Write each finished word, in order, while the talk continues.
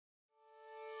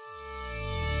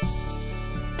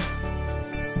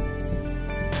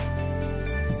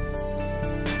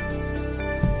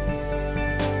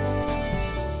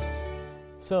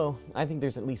So I think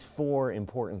there's at least four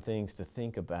important things to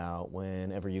think about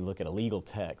whenever you look at a legal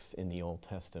text in the Old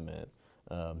Testament.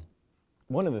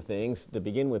 One of the things to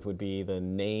begin with would be the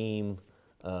name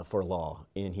for law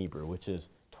in Hebrew, which is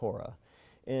Torah.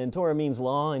 And Torah means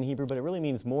law in Hebrew, but it really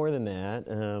means more than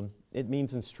that. It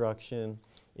means instruction,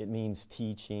 it means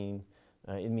teaching,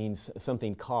 it means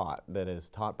something caught that is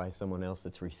taught by someone else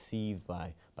that's received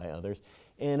by others.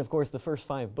 And of course the first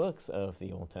 5 books of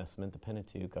the Old Testament, the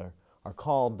Pentateuch, are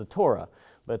called the Torah,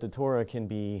 but the Torah can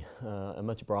be a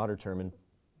much broader term and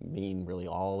mean really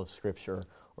all of Scripture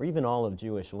or even all of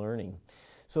Jewish learning.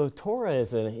 So Torah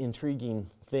is an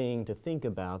intriguing thing to think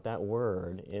about, that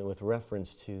word, with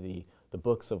reference to the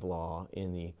books of law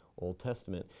in the Old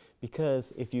Testament,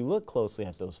 because if you look closely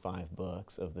at those 5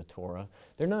 books of the Torah,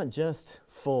 they're not just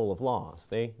full of laws.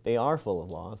 They are full of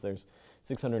laws. There's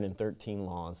 613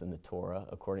 laws in the Torah,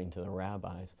 according to the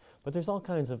rabbis. But there's all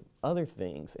kinds of other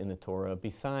things in the Torah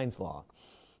besides law.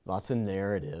 Lots of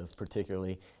narrative,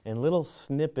 particularly, and little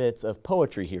snippets of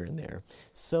poetry here and there.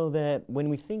 So that when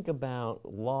we think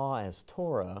about law as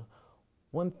Torah,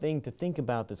 one thing to think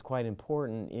about that's quite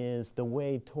important is the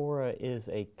way Torah is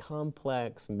a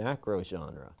complex macro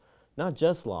genre. Not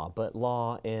just law, but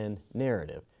law and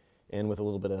narrative, and with a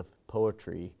little bit of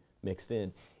poetry mixed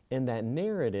in. And that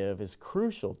narrative is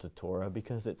crucial to Torah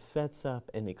because it sets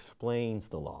up and explains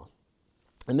the law.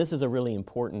 And this is a really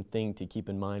important thing to keep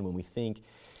in mind when we think,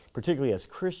 particularly as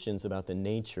Christians, about the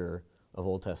nature of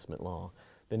Old Testament law.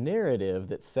 The narrative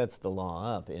that sets the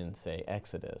law up in, say,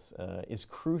 Exodus is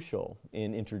crucial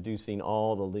in introducing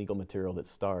all the legal material that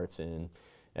starts in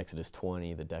Exodus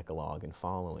 20, the Decalogue, and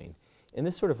following. And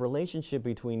this sort of relationship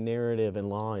between narrative and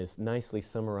law is nicely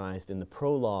summarized in the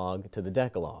prologue to the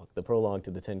Decalogue, the prologue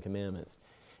to the 10 Commandments.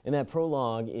 And that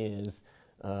prologue is,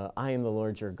 I am the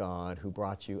Lord your God who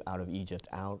brought you out of Egypt,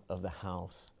 out of the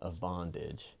house of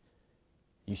bondage.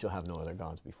 You shall have no other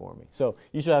gods before me. So,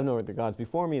 you shall have no other gods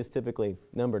before me is typically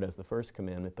numbered as the first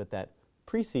commandment, but that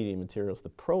preceding material is the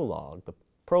prologue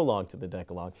to the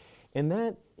Decalogue. And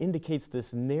that indicates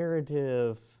this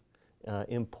narrative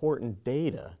important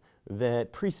data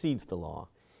that precedes the law.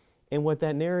 And what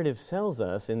that narrative tells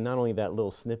us, and not only that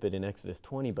little snippet in Exodus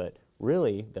 20, but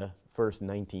really the first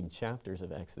 19 chapters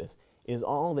of Exodus, is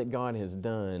all that God has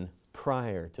done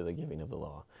prior to the giving of the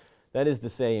law. That is to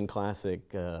say, in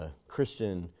classic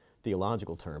Christian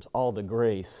theological terms, all the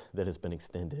grace that has been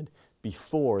extended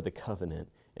before the covenant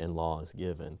and law is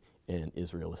given and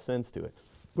Israel assents to it.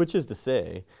 Which is to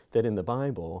say that in the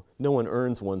Bible, no one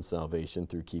earns one's salvation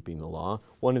through keeping the law.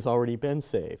 One has already been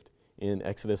saved. In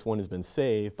Exodus, one has been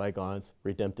saved by God's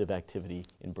redemptive activity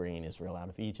in bringing Israel out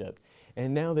of Egypt.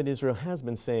 And now that Israel has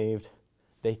been saved,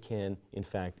 they can, in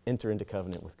fact, enter into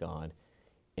covenant with God.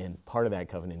 And part of that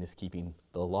covenant is keeping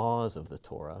the laws of the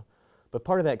Torah. But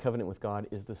part of that covenant with God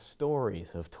is the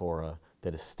stories of Torah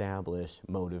that establish,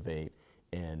 motivate,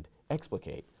 and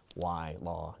explicate why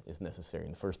law is necessary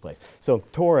in the first place. So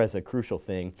Torah is a crucial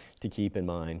thing to keep in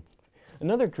mind.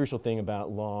 Another crucial thing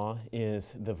about law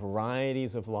is the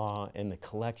varieties of law and the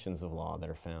collections of law that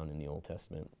are found in the Old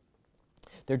Testament.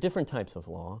 There are different types of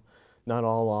law. Not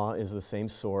all law is the same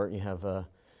sort. You have a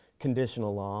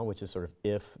conditional law, which is sort of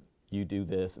if you do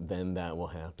this, then that will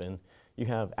happen. You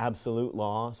have absolute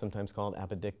law, sometimes called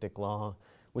apodictic law,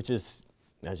 which is,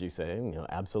 as you say,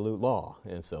 absolute law.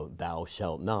 And so thou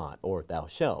shalt not, or thou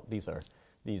shalt. These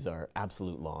are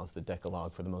absolute laws, the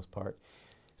Decalogue for the most part.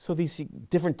 So these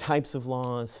different types of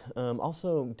laws,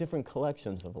 also different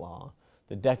collections of law.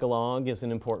 The Decalogue is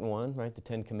an important one, right? The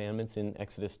 10 Commandments in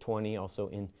Exodus 20, also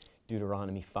in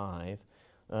Deuteronomy 5.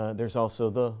 There's also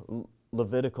the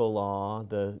Levitical law,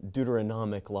 the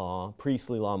Deuteronomic law,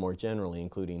 priestly law more generally,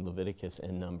 including Leviticus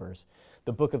and Numbers.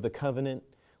 The Book of the Covenant,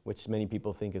 which many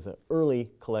people think is an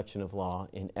early collection of law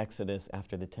in Exodus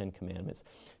after the 10 Commandments.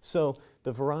 So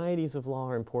the varieties of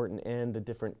law are important and the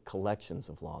different collections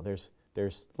of law.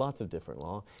 There's lots of different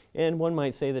law. And one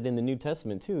might say that in the New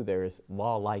Testament, too, there is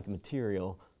law-like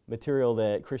material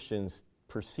that Christians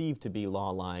perceive to be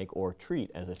law-like or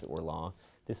treat as if it were law.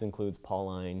 This includes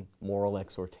Pauline moral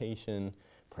exhortation,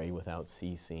 pray without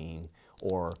ceasing,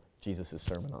 or Jesus'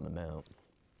 Sermon on the Mount.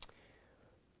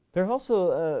 There are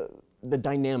also the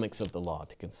dynamics of the law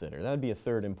to consider. That would be a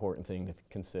third important thing to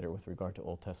consider with regard to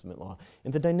Old Testament law.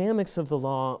 And the dynamics of the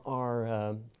law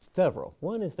are several.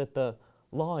 One is that the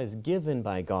law is given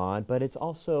by God, but it's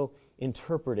also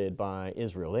interpreted by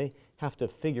Israel. They have to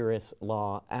figure its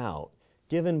law out.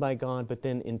 Given by God, but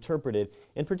then interpreted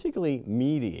and particularly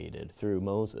mediated through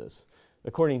Moses.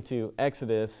 According to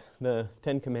Exodus, the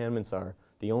 10 Commandments are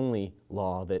the only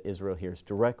law that Israel hears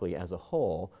directly as a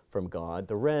whole from God.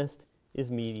 The rest is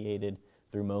mediated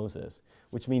through Moses,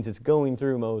 which means it's going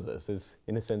through Moses, is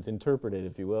in a sense interpreted,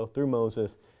 if you will, through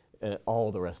Moses,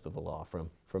 all the rest of the law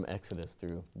from Exodus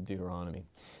through Deuteronomy.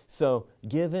 So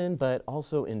given, but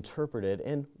also interpreted.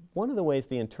 And one of the ways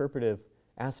the interpretive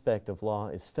aspect of law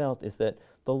is felt is that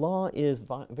the law is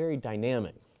very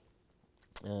dynamic.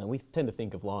 We tend to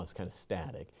think of law as kind of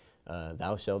static.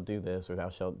 Thou shalt do this or thou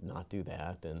shalt not do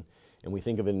that. And we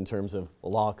think of it in terms of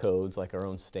law codes, like our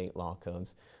own state law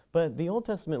codes. But the Old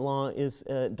Testament law is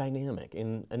dynamic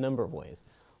in a number of ways.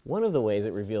 One of the ways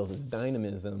it reveals its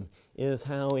dynamism is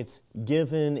how it's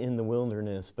given in the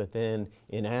wilderness, but then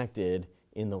enacted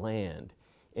in the land.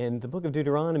 And the book of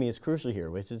Deuteronomy is crucial here,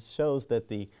 which shows that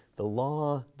the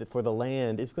law for the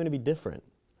land is going to be different.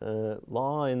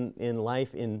 Law in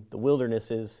life in the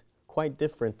wilderness is quite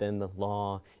different than the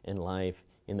law and life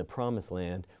in the promised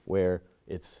land, where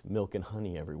it's milk and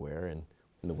honey everywhere, and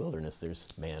in the wilderness there's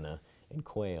manna and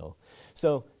quail.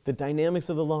 So the dynamics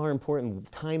of the law are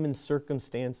important. Time and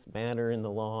circumstance matter in the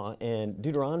law, and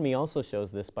Deuteronomy also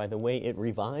shows this by the way it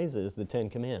revises the Ten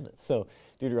Commandments. So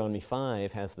Deuteronomy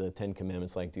 5 has the Ten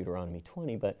Commandments like Deuteronomy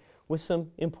 20, but with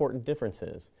some important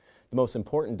differences. The most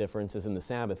important difference is in the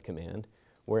Sabbath command,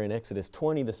 where in Exodus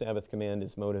 20 the Sabbath command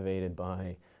is motivated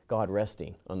by God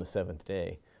resting on the seventh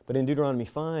day. But in Deuteronomy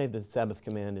 5, the Sabbath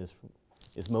command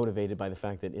is motivated by the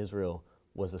fact that Israel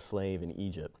was a slave in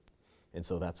Egypt. And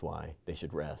so that's why they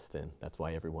should rest, and that's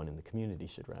why everyone in the community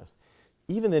should rest.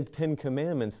 Even the Ten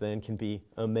Commandments then can be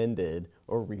amended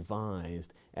or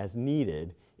revised as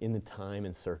needed in the time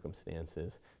and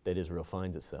circumstances that Israel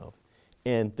finds itself.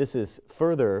 And this is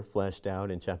further fleshed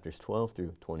out in chapters 12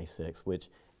 through 26, which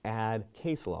add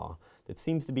case law that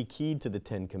seems to be keyed to the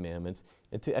Ten Commandments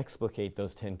and to explicate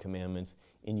those Ten Commandments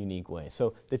in unique ways.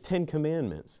 So the Ten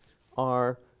Commandments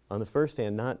are, on the first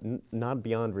hand, not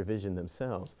beyond revision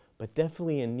themselves, but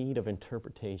definitely in need of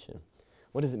interpretation.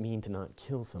 What does it mean to not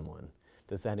kill someone?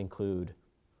 Does that include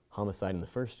homicide in the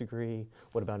first degree?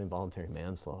 What about involuntary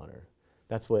manslaughter?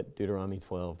 That's what Deuteronomy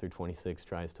 12 through 26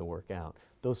 tries to work out,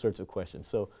 those sorts of questions.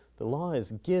 So the law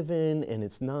is given and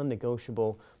it's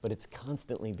non-negotiable, but it's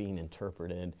constantly being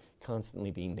interpreted,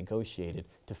 constantly being negotiated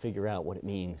to figure out what it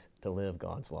means to live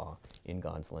God's law in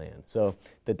God's land. So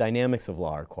the dynamics of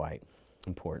law are quite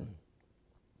important.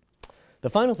 The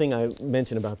final thing I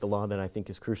mention about the law that I think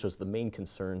is crucial is the main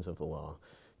concerns of the law.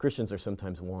 Christians are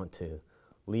sometimes want to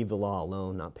leave the law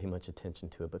alone, not pay much attention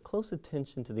to it, but close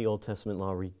attention to the Old Testament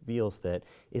law reveals that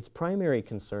its primary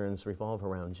concerns revolve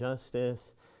around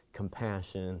justice,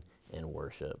 compassion, and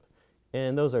worship.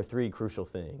 And those are three crucial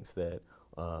things that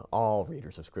all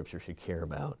readers of Scripture should care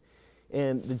about.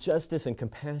 And the justice and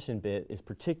compassion bit is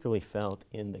particularly felt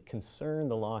in the concern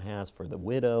the law has for the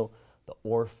widow, the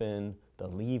orphan, the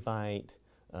Levite,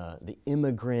 the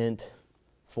immigrant,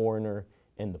 foreigner,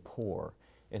 and the poor,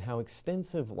 and how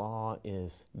extensive law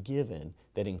is given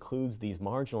that includes these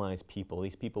marginalized people,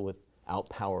 these people without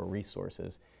power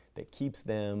resources, that keeps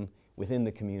them within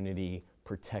the community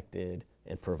protected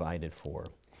and provided for.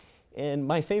 And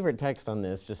my favorite text on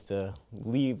this, just to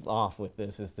leave off with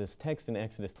this, is this text in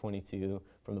Exodus 22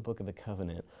 from the Book of the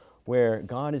Covenant, where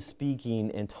God is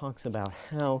speaking and talks about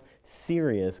how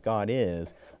serious God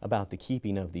is about the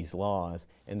keeping of these laws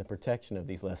and the protection of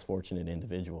these less fortunate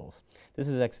individuals. This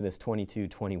is Exodus 22,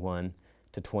 21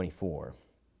 to 24.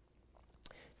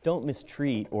 Don't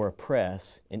mistreat or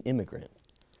oppress an immigrant,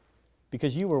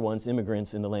 because you were once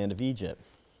immigrants in the land of Egypt.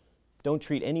 Don't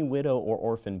treat any widow or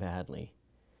orphan badly.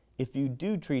 If you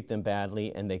do treat them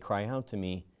badly and they cry out to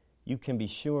me, you can be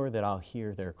sure that I'll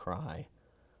hear their cry.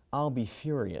 I'll be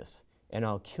furious, and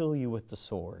I'll kill you with the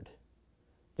sword.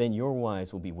 Then your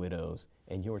wives will be widows,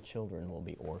 and your children will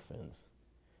be orphans.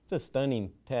 It's a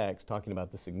stunning text talking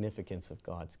about the significance of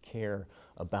God's care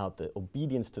about the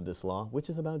obedience to this law, which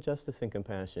is about justice and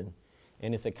compassion.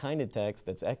 And it's a kind of text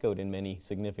that's echoed in many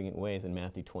significant ways in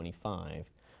Matthew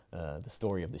 25, the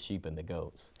story of the sheep and the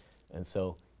goats. And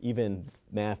so even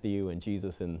Matthew and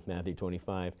Jesus in Matthew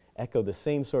 25 echo the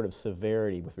same sort of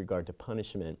severity with regard to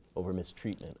punishment over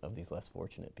mistreatment of these less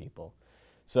fortunate people.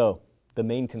 So the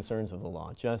main concerns of the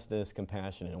law, justice,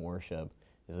 compassion, and worship,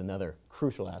 is another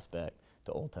crucial aspect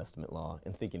to Old Testament law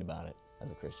and thinking about it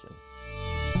as a Christian.